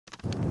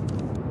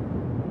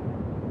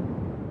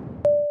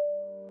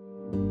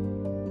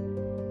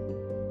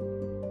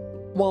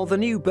While the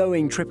new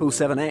Boeing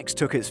 777X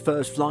took its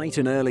first flight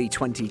in early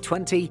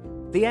 2020,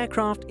 the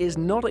aircraft is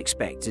not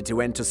expected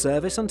to enter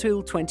service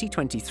until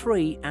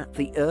 2023 at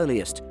the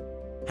earliest.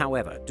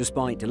 However,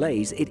 despite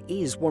delays, it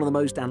is one of the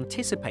most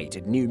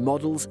anticipated new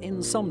models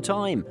in some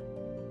time.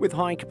 With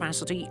high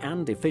capacity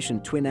and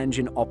efficient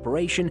twin-engine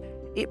operation,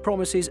 it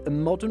promises a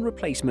modern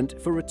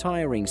replacement for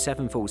retiring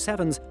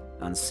 747s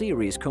and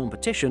serious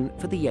competition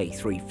for the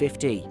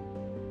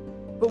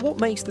A350. But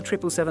what makes the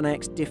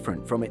 777X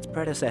different from its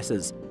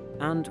predecessors?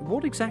 And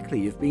what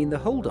exactly have been the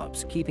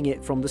hold-ups keeping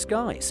it from the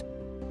skies?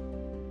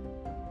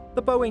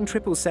 The Boeing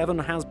 777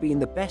 has been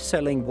the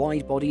best-selling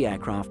wide-body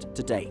aircraft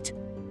to date.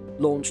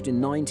 Launched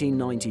in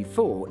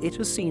 1994, it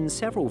has seen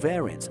several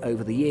variants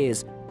over the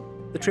years.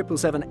 The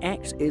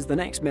 777X is the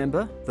next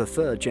member, the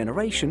third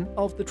generation,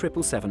 of the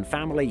 777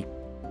 family.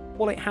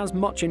 While it has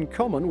much in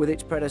common with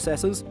its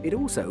predecessors, it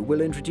also will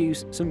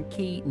introduce some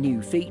key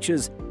new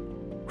features.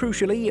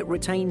 Crucially, it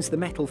retains the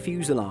metal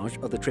fuselage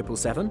of the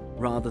 777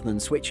 rather than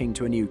switching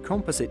to a new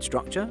composite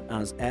structure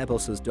as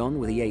Airbus has done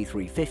with the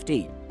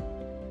A350.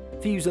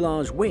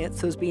 Fuselage width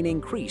has been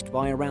increased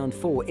by around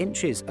 4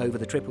 inches over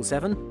the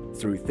 777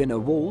 through thinner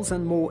walls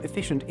and more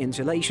efficient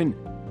insulation,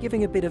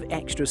 giving a bit of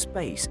extra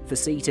space for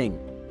seating.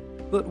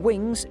 But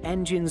wings,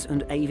 engines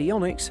and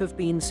avionics have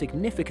been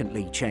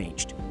significantly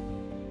changed.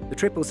 The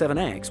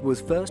 777X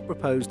was first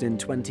proposed in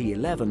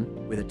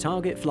 2011 with a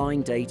target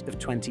flying date of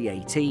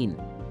 2018.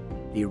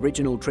 The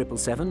original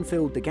 777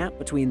 filled the gap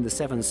between the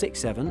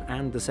 767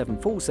 and the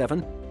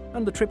 747,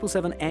 and the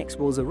 777X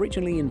was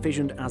originally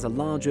envisioned as a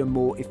larger,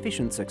 more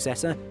efficient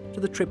successor to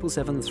the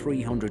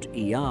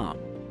 777-300ER.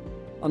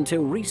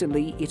 Until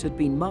recently, it had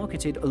been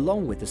marketed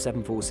along with the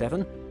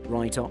 747,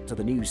 right up to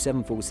the new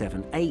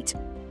 747-8.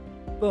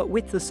 But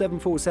with the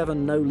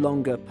 747 no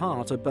longer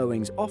part of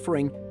Boeing's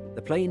offering,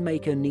 the plane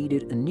maker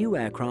needed a new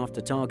aircraft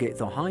to target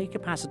the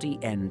high-capacity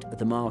end of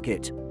the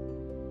market.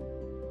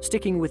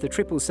 Sticking with the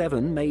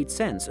 777 made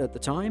sense at the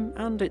time,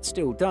 and it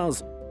still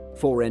does.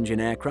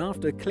 4-engine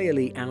aircraft are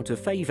clearly out of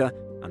favour,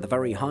 and the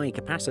very high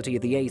capacity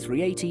of the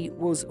A380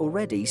 was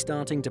already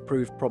starting to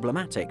prove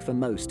problematic for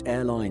most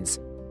airlines.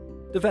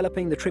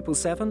 Developing the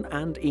 777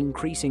 and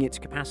increasing its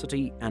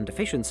capacity and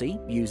efficiency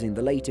using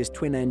the latest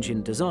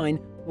twin-engine design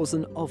was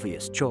an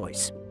obvious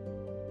choice.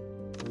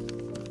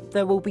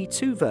 There will be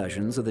 2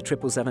 versions of the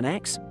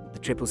 777X, the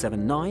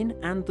 777-9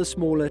 and the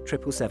smaller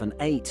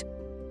 777-8.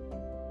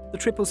 The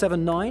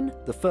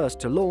 777-9, the first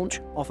to launch,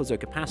 offers a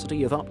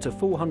capacity of up to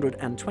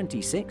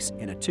 426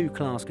 in a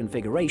 2-class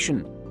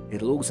configuration.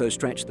 It'll also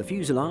stretch the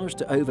fuselage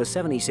to over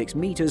 76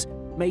 meters,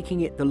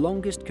 making it the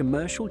longest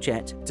commercial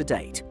jet to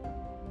date.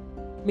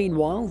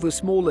 Meanwhile, the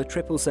smaller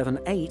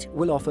 777-8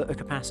 will offer a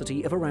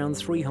capacity of around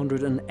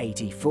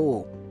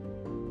 384.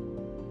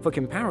 For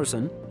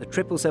comparison, the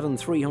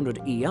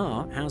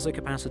 777-300ER has a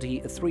capacity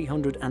of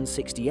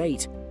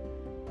 368.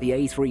 The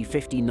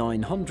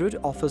A350-900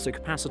 offers a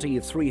capacity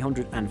of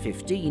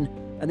 315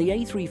 and the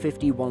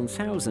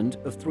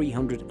A350-1000 of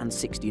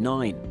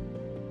 369.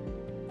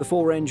 The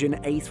 4-engine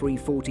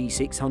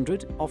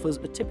A340-600 offers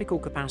a typical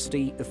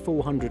capacity of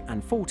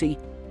 440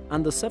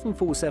 and the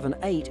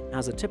 747-8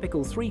 has a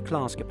typical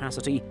 3-class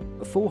capacity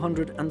of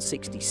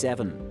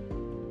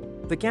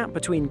 467. The gap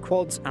between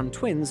quads and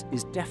twins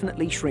is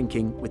definitely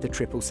shrinking with the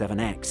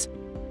 777X.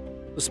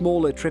 The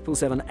smaller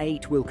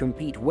 777-8 will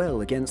compete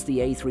well against the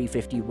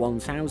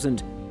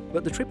A350-1000,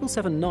 but the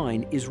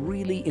 777-9 is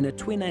really in a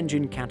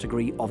twin-engine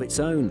category of its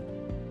own.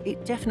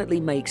 It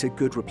definitely makes a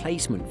good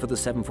replacement for the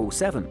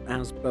 747,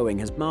 as Boeing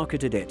has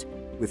marketed it,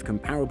 with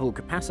comparable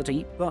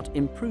capacity but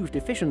improved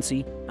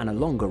efficiency and a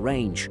longer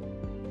range.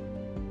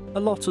 A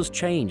lot has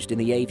changed in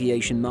the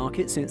aviation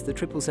market since the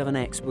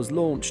 777X was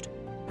launched.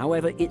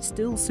 However, it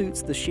still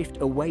suits the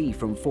shift away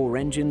from 4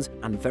 engines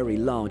and very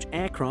large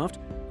aircraft,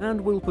 and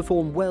will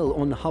perform well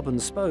on hub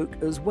and spoke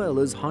as well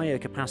as higher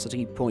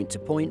capacity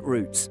point-to-point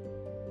routes.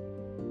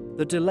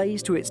 The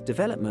delays to its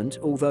development,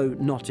 although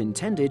not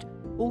intended,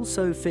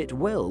 also fit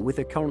well with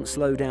the current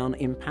slowdown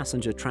in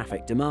passenger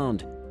traffic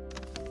demand.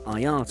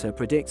 IATA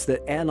predicts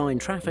that airline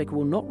traffic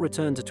will not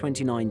return to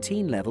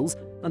 2019 levels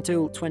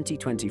until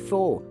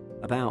 2024,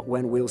 about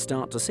when we'll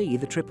start to see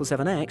the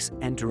 777X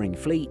entering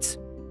fleets.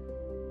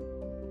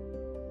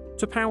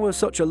 To power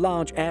such a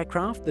large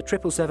aircraft, the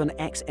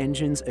 777X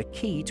engines are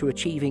key to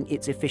achieving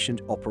its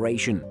efficient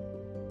operation.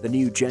 The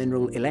new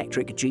General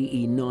Electric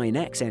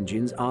GE9X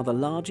engines are the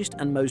largest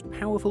and most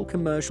powerful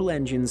commercial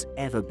engines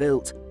ever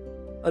built.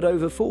 At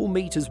over 4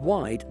 meters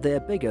wide, they're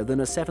bigger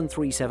than a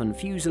 737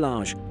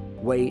 fuselage,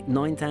 weigh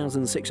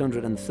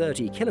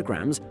 9,630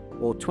 kilograms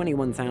or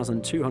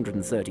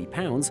 21,230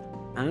 pounds,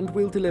 and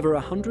will deliver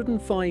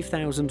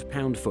 105,000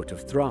 pound-foot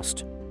of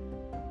thrust.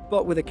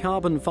 But with a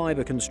carbon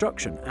fibre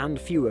construction and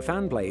fewer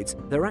fan blades,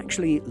 they're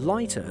actually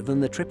lighter than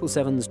the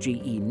 777's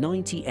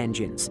GE90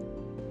 engines.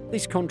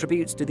 This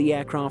contributes to the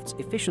aircraft's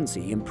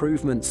efficiency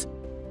improvements.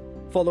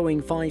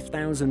 Following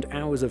 5,000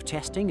 hours of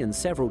testing and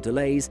several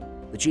delays,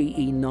 the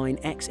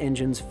GE9X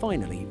engines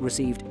finally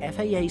received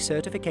FAA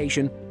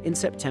certification in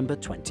September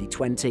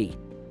 2020.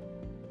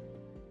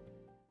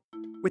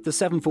 With the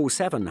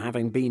 747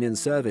 having been in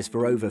service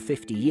for over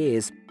 50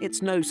 years,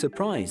 it's no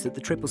surprise that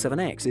the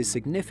 777X is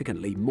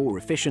significantly more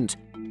efficient.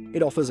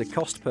 It offers a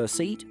cost per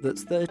seat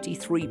that's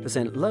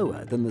 33%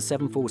 lower than the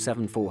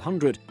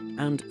 747-400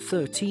 and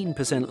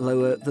 13%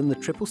 lower than the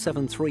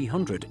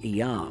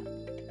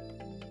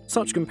 777-300ER.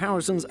 Such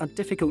comparisons are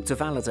difficult to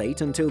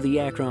validate until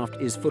the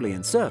aircraft is fully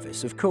in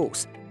service, of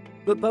course.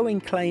 But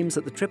Boeing claims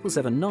that the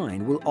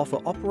 777-9 will offer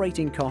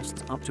operating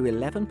costs up to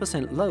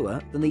 11% lower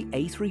than the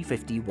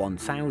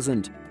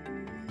A350-1000.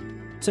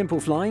 Simple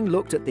Flying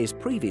looked at this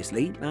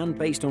previously and,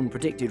 based on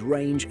predicted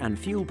range and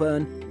fuel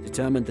burn,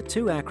 determined the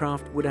two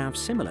aircraft would have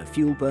similar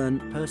fuel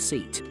burn per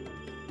seat.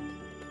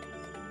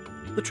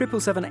 The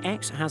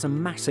 777X has a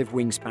massive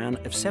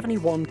wingspan of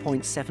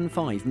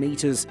 71.75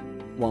 meters.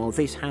 While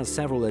this has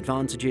several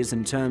advantages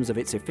in terms of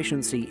its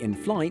efficiency in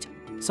flight,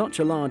 such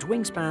a large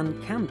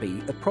wingspan can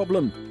be a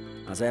problem,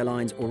 as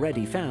airlines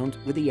already found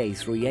with the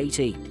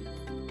A380.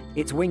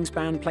 Its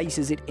wingspan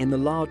places it in the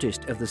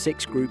largest of the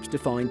 6 groups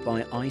defined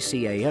by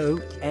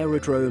ICAO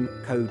Aerodrome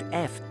Code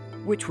F,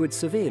 which would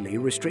severely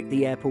restrict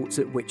the airports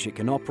at which it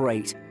can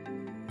operate.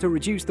 To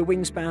reduce the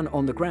wingspan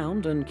on the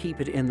ground and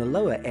keep it in the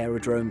lower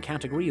aerodrome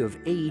category of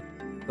E,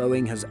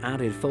 Boeing has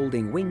added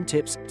folding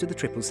wingtips to the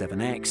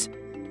 777X.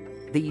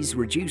 These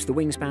reduce the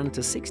wingspan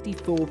to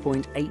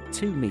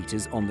 64.82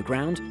 meters on the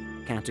ground.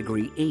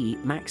 Category E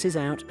maxes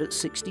out at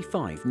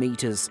 65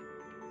 meters.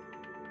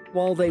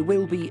 While they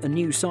will be a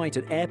new sight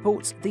at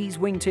airports, these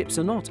wingtips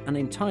are not an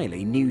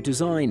entirely new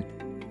design.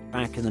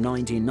 Back in the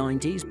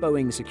 1990s,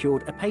 Boeing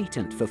secured a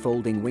patent for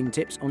folding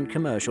wingtips on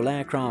commercial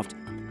aircraft.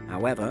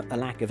 However, a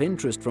lack of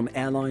interest from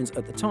airlines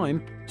at the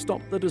time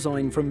stopped the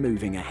design from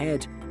moving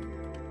ahead.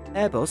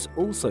 Airbus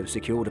also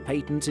secured a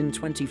patent in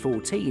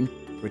 2014,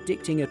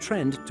 predicting a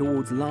trend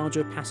towards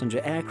larger passenger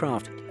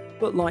aircraft,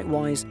 but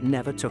likewise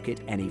never took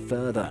it any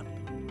further.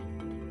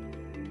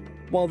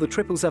 While the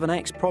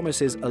 777X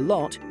promises a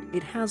lot,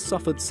 it has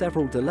suffered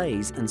several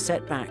delays and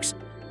setbacks.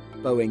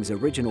 Boeing's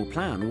original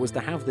plan was to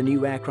have the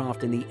new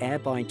aircraft in the air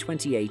by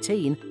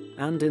 2018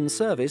 and in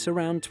service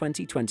around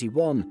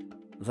 2021.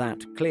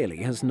 That clearly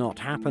has not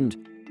happened.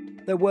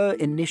 There were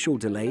initial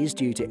delays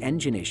due to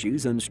engine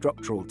issues and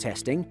structural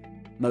testing.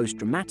 Most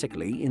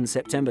dramatically, in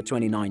September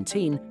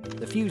 2019,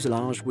 the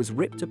fuselage was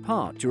ripped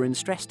apart during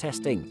stress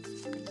testing.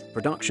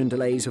 Production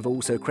delays have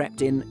also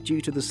crept in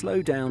due to the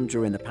slowdown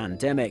during the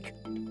pandemic.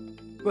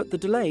 But the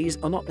delays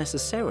are not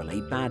necessarily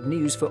bad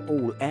news for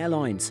all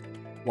airlines.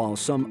 While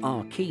some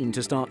are keen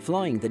to start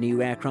flying the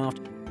new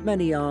aircraft,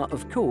 many are,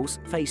 of course,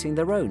 facing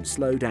their own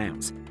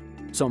slowdowns.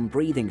 Some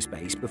breathing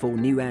space before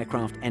new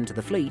aircraft enter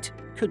the fleet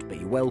could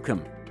be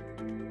welcome.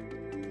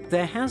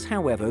 There has,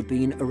 however,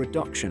 been a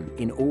reduction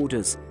in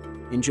orders.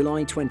 In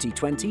July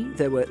 2020,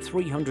 there were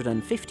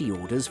 350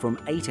 orders from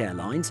 8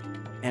 airlines: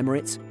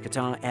 Emirates,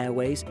 Qatar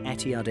Airways,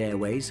 Etihad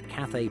Airways,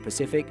 Cathay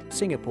Pacific,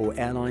 Singapore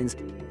Airlines,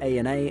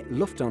 ANA,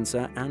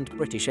 Lufthansa and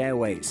British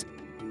Airways.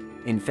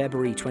 In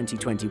February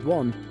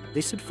 2021,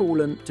 this had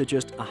fallen to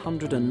just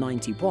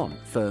 191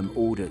 firm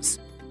orders.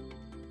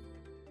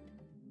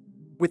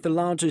 With the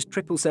largest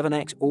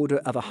 777X order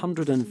of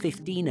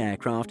 115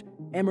 aircraft,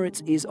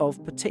 Emirates is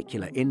of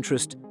particular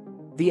interest.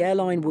 The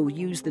airline will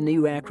use the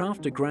new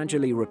aircraft to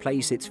gradually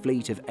replace its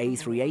fleet of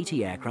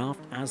A380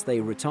 aircraft as they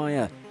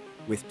retire.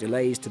 With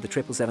delays to the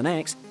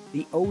 777X,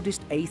 the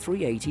oldest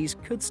A380s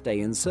could stay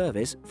in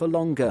service for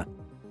longer.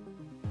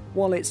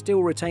 While it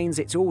still retains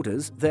its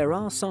orders, there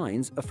are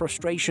signs of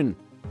frustration.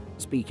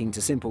 Speaking to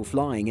Simple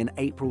Flying in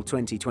April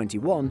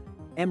 2021,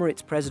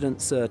 Emirates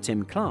President Sir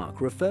Tim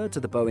Clark referred to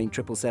the Boeing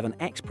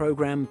 777X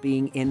program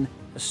being in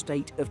a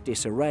state of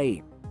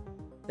disarray.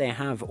 There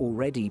have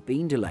already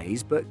been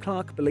delays, but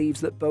Clark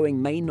believes that Boeing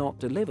may not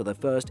deliver the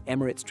first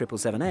Emirates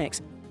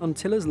 777X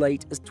until as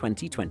late as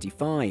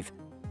 2025.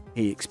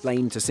 He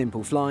explained to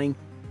Simple Flying,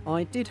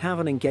 "I did have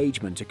an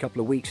engagement a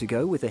couple of weeks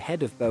ago with the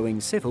head of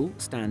Boeing Civil,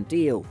 Stan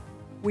Deal.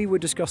 We were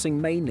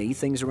discussing mainly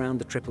things around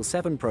the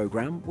 777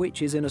 program,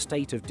 which is in a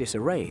state of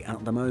disarray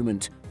at the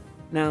moment.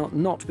 Now,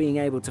 not being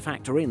able to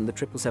factor in the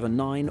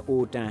 777-9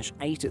 or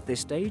 -8 at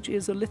this stage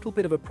is a little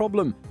bit of a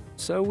problem,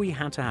 so we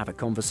had to have a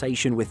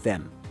conversation with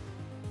them."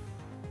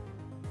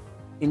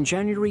 In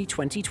January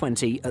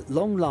 2020, at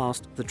long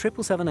last, the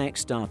 777X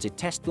started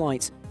test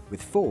flights,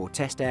 with 4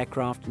 test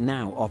aircraft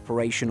now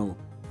operational.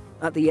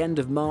 At the end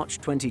of March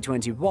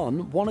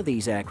 2021, one of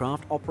these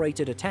aircraft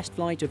operated a test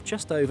flight of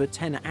just over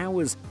 10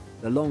 hours,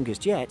 the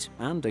longest yet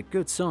and a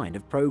good sign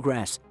of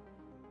progress.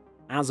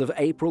 As of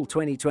April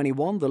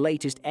 2021, the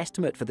latest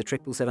estimate for the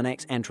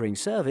 777X entering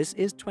service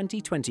is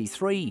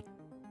 2023.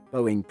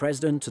 Boeing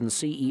President and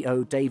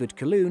CEO David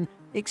Calhoun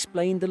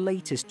explained the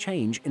latest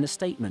change in a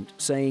statement,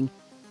 saying,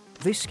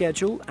 "This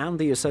schedule and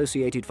the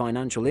associated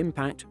financial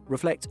impact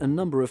reflect a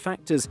number of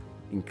factors,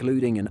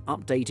 including an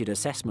updated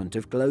assessment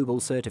of global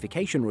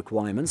certification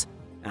requirements,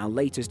 our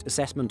latest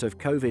assessment of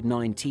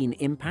COVID-19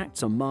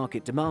 impacts on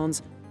market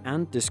demands,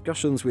 and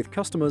discussions with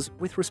customers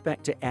with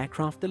respect to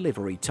aircraft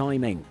delivery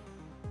timing."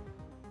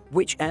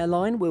 Which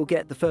airline will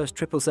get the first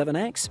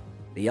 777X?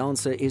 The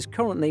answer is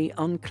currently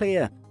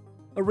unclear.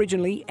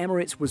 Originally,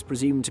 Emirates was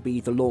presumed to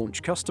be the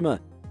launch customer.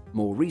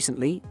 More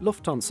recently,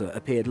 Lufthansa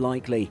appeared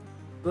likely.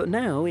 But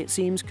now it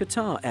seems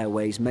Qatar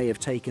Airways may have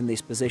taken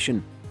this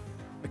position.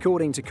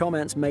 According to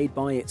comments made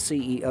by its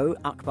CEO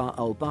Akbar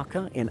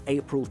Al-Bakr in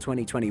April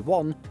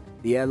 2021,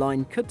 the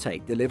airline could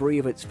take delivery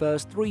of its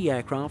first 3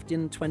 aircraft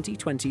in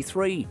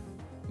 2023.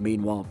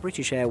 Meanwhile,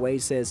 British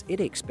Airways says it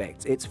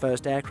expects its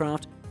first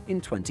aircraft in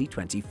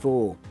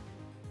 2024.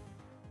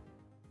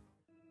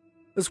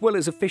 As well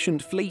as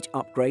efficient fleet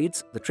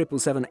upgrades, the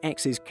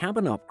 777X's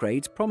cabin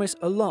upgrades promise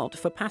a lot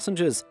for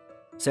passengers.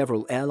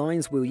 Several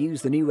airlines will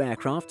use the new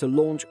aircraft to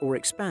launch or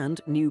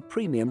expand new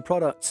premium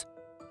products.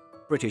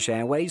 British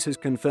Airways has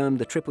confirmed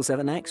the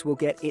 777X will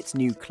get its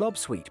new Club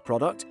Suite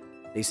product.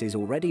 This is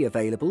already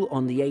available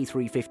on the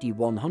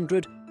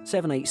A350-100,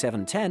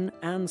 787-10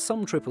 and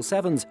some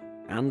 777s,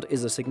 and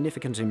is a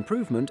significant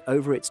improvement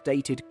over its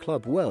dated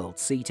Club World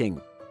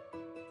seating.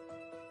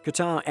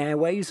 Qatar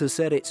Airways has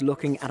said it's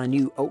looking at a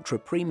new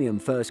ultra-premium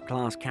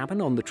first-class cabin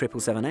on the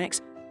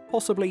 777X,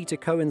 possibly to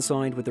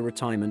coincide with the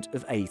retirement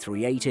of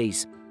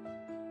A380s.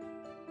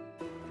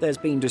 There's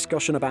been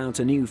discussion about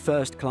a new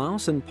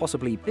first-class and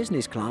possibly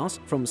business class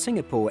from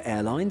Singapore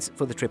Airlines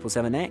for the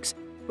 777X,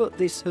 but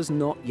this has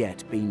not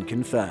yet been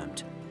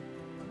confirmed.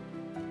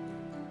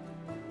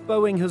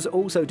 Boeing has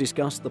also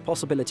discussed the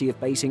possibility of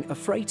basing a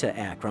freighter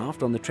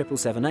aircraft on the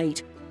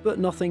 777-8, but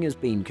nothing has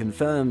been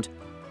confirmed.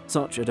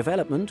 Such a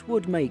development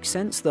would make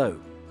sense though.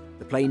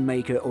 The plane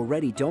maker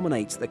already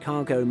dominates the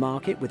cargo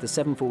market with the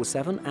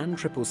 747 and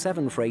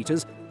 777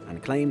 freighters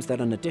and claims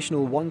that an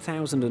additional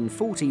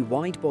 1,040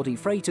 wide-body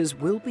freighters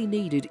will be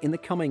needed in the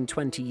coming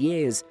 20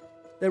 years.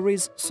 There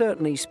is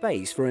certainly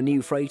space for a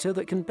new freighter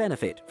that can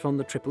benefit from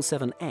the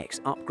 777X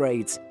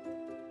upgrades.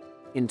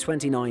 In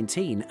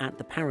 2019, at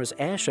the Paris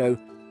Air Show,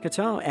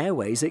 Qatar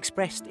Airways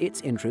expressed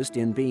its interest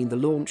in being the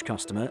launch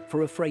customer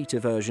for a freighter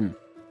version.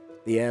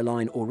 The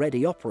airline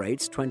already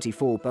operates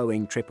 24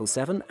 Boeing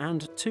 777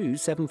 and 2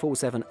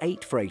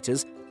 747-8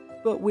 freighters,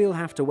 but we'll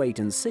have to wait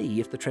and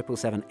see if the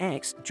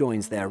 777X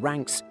joins their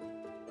ranks.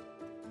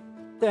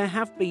 There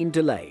have been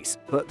delays,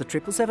 but the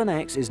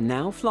 777X is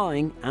now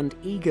flying and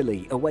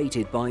eagerly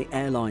awaited by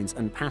airlines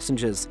and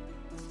passengers.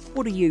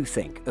 What do you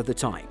think of the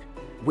type?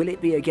 Will it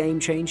be a game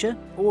changer,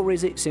 or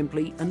is it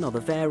simply another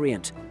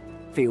variant?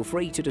 Feel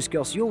free to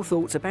discuss your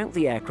thoughts about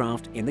the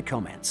aircraft in the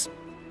comments.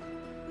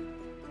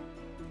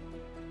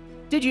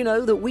 Did you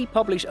know that we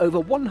publish over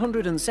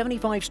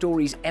 175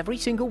 stories every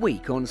single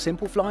week on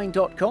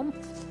simpleflying.com?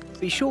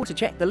 Be sure to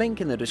check the link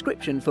in the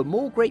description for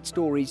more great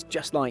stories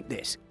just like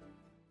this.